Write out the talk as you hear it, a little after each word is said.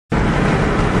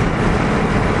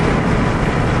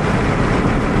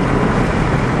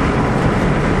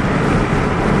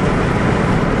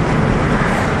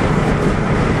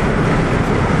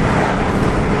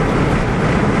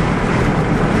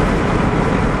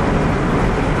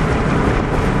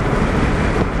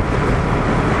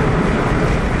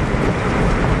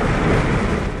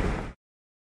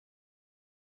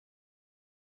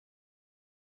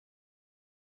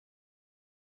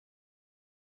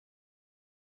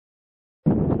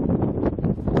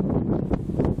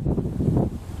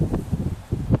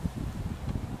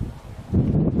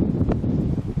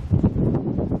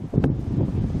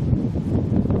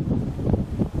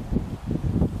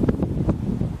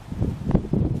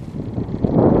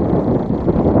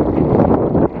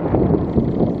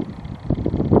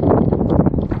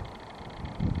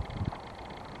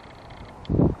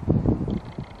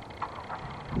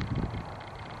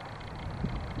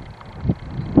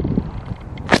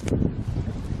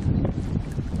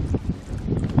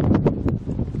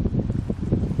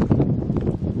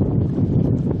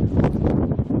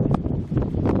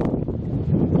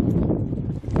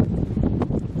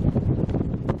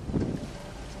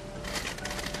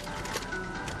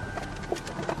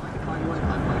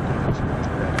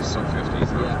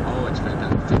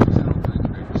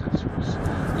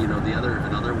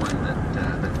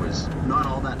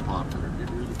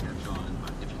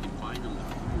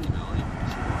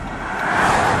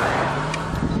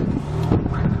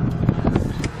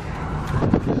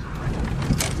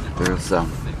the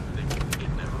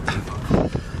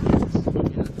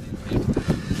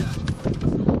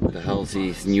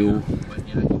Halsey's new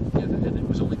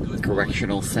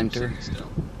correctional center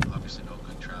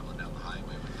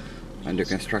under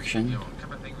construction.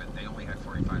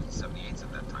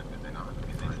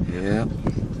 Yeah,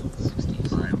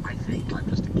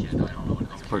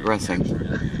 it's progressing.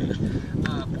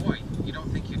 Boy, you don't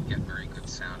think you'd get very good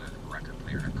sound out of a record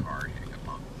player in a car hitting a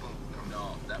bump.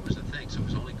 No, that was the thing. So it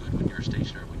was only good when you're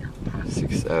stationary, when you're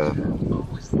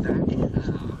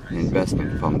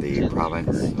investment from the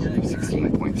province of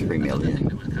 16.3 million.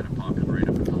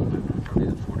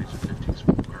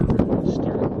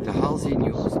 The Halsey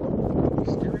News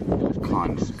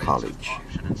College.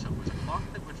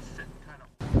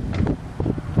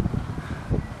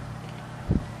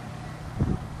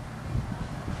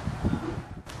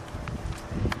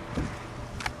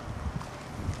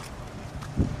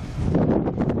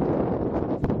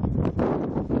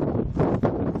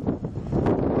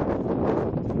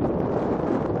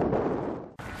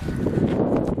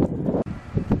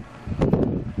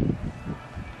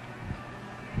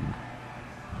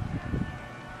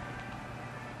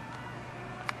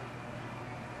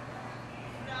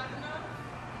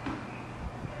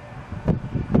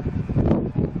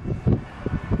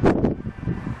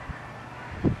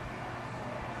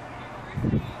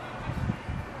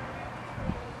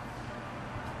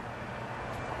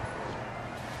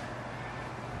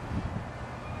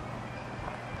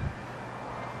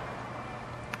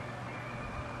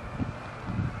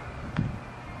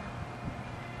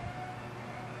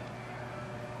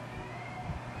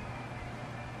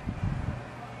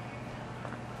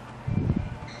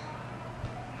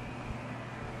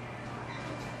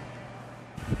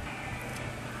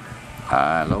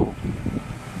 Hello,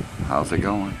 how's it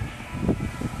going?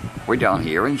 We're down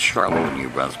here in Charlo, New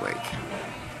Brunswick,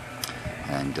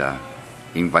 and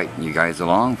inviting you guys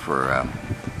along for a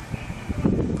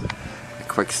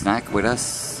quick snack with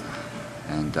us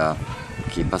and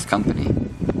keep us company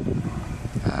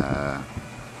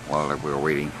while we're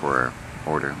waiting for our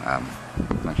order. I'm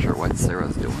not sure what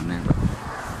Sarah's doing there, but I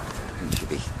think she'll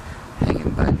be hanging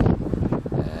by.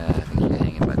 I think she's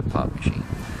hanging by the pop machine,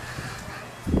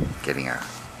 getting our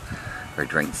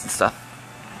drinks and stuff.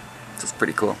 So it's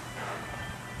pretty cool.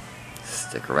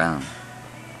 Stick around.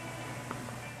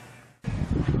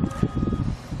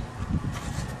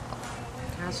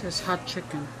 Cassey's hot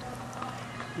chicken.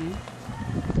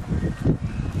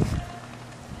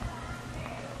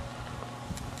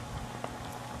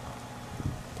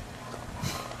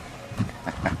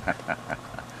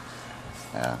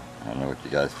 Yeah, I don't know what you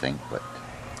guys think, but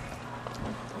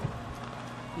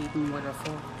Eating with a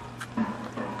fork.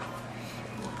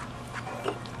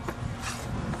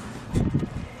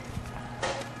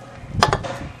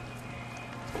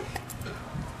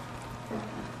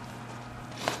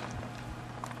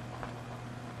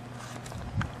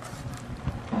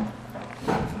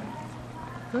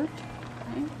 Good?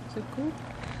 Okay. Is it good?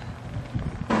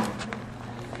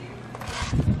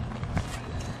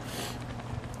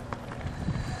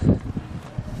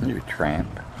 you tramp.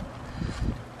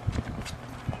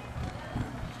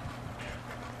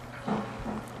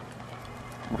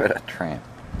 What a tramp.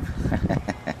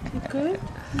 You good?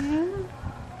 Yeah.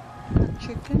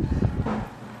 Chicken.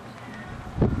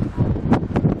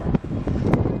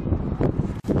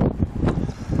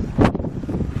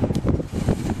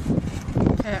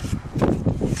 Yeah.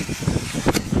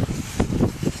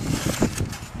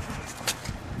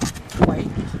 White.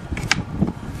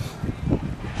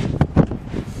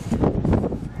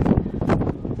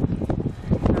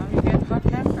 Now you get hot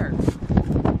hamburger.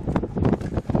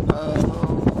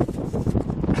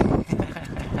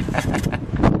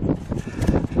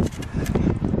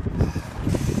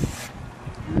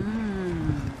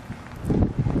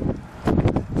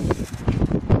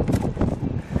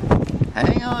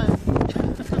 Hang on.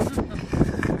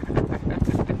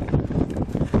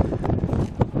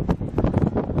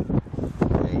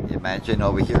 Hey, imagine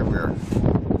over here we're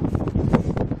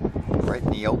right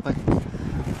in the open.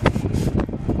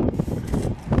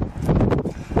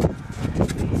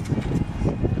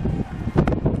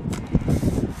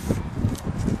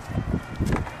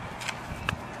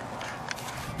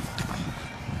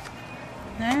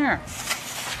 There.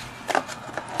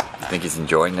 You think he's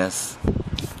enjoying this?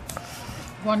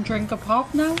 One drink of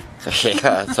pop now?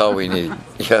 Yeah, that's all we need.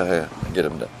 Yeah, get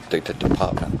him to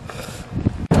pop now.